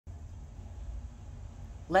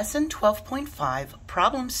Lesson 12.5,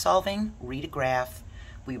 Problem Solving, Read a Graph.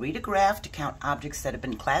 We read a graph to count objects that have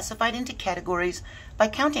been classified into categories by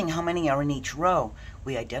counting how many are in each row.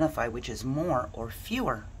 We identify which is more or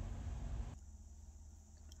fewer.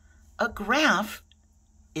 A graph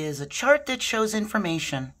is a chart that shows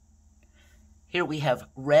information. Here we have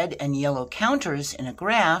red and yellow counters in a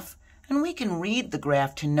graph, and we can read the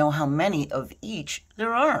graph to know how many of each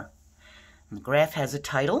there are. And the graph has a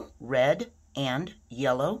title, Red and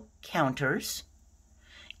Yellow Counters,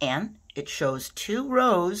 and it shows two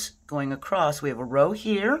rows going across. We have a row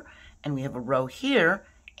here, and we have a row here,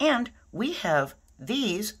 and we have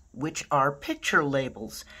these, which are picture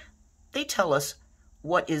labels. They tell us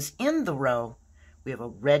what is in the row. We have a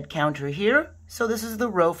red counter here, so this is the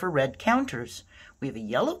row for red counters. We have a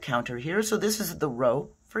yellow counter here, so this is the row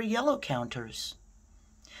for yellow counters.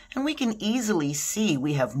 And we can easily see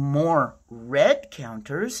we have more red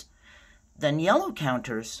counters than yellow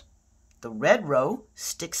counters. The red row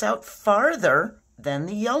sticks out farther than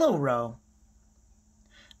the yellow row.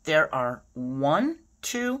 There are 1,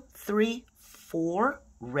 2, 3, 4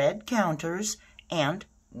 red counters and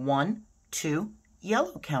 1, 2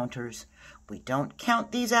 yellow counters. We don't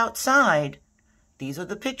count these outside. These are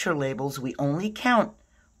the picture labels. We only count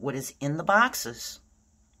what is in the boxes.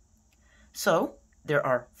 So there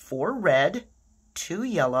are 4 red, 2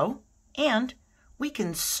 yellow, and we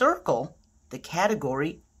can circle the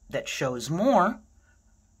category that shows more.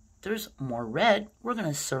 There's more red. We're going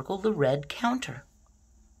to circle the red counter.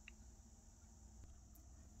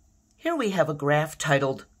 Here we have a graph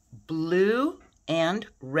titled Blue and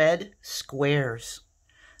Red Squares.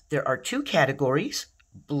 There are 2 categories,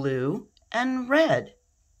 blue and red.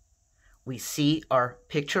 We see our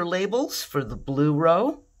picture labels for the blue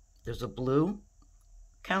row. There's a blue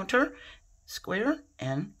counter square,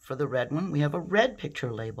 and for the red one, we have a red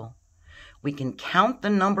picture label. We can count the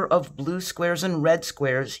number of blue squares and red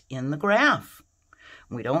squares in the graph.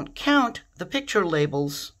 We don't count the picture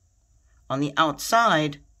labels on the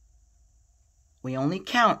outside. We only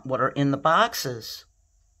count what are in the boxes.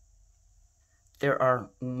 There are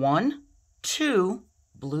 1, 2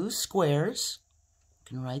 blue squares.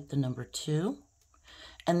 You can write the number 2.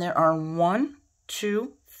 And there are 1,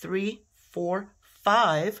 2, 3, 4,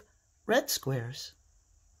 5 red squares.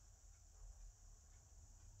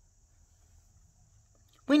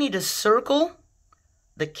 We need to circle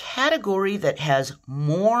the category that has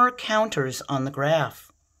more counters on the graph.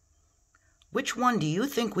 Which one do you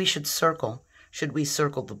think we should circle? Should we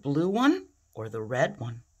circle the blue one or the red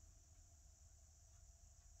one?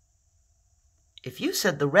 If you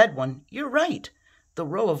said the red one, you're right. The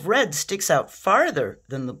row of red sticks out farther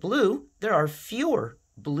than the blue. There are fewer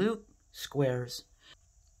blue squares.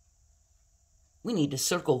 We need to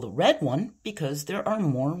circle the red one because there are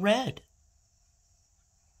more red.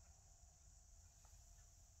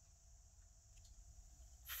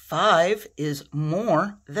 Five is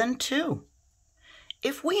more than 2.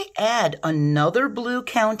 If we add another blue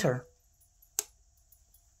counter,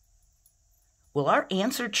 will our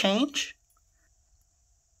answer change?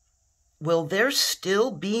 Will there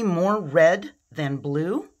still be more red than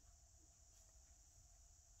blue?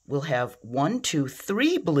 We'll have 1, 2,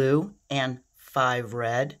 3 blue and 5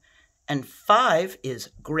 red, and 5 is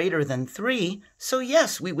greater than 3, so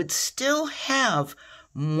yes, we would still have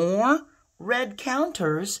more red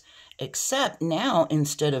counters, except now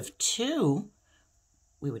instead of 2,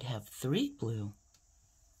 we would have 3 blue.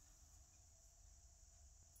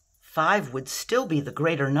 5 would still be the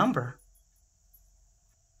greater number.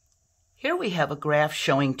 Here we have a graph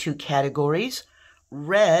showing 2 categories,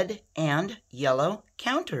 red and yellow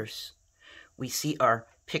counters. We see our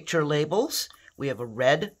picture labels. We have a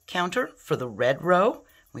red counter for the red row.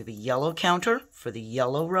 We have a yellow counter for the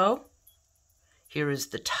yellow row. Here is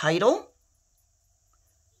the title.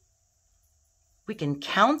 We can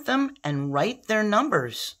count them and write their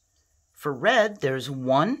numbers. For red, there's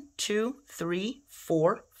 1, 2, 3,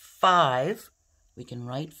 4, 5. We can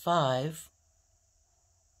write 5.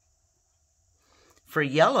 For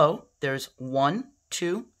yellow, there's 1,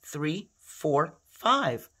 2, 3, 4,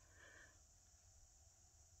 5.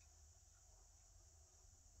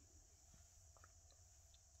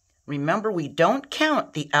 Remember, we don't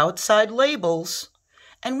count the outside labels.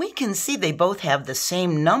 And we can see they both have the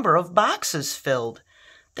same number of boxes filled.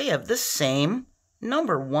 They have the same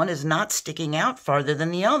number. One is not sticking out farther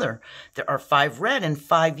than the other. There are 5 red and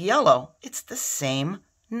 5 yellow. It's the same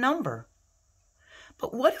number.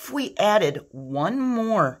 But what if we added one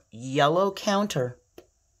more yellow counter?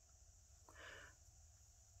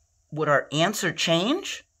 Would our answer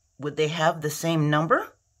change? Would they have the same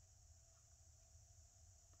number?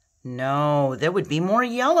 No, there would be more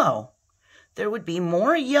yellow. There would be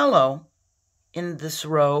more yellow in this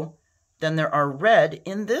row than there are red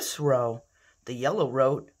in this row. The yellow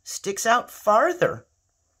row sticks out farther.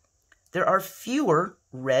 There are fewer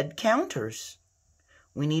red counters.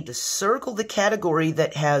 We need to circle the category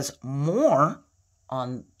that has more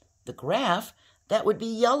on the graph. That would be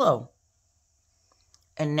yellow.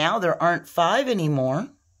 And now there aren't 5 anymore.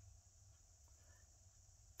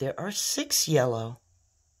 There are 6 yellow.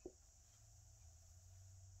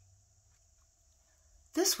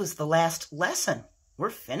 This was the last lesson. We're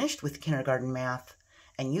finished with kindergarten math,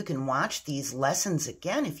 and you can watch these lessons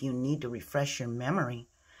again if you need to refresh your memory.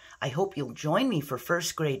 I hope you'll join me for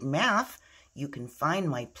first grade math. You can find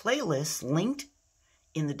my playlist linked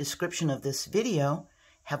in the description of this video.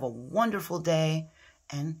 Have a wonderful day,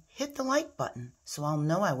 and hit the like button so I'll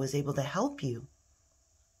know I was able to help you.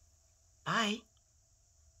 Bye.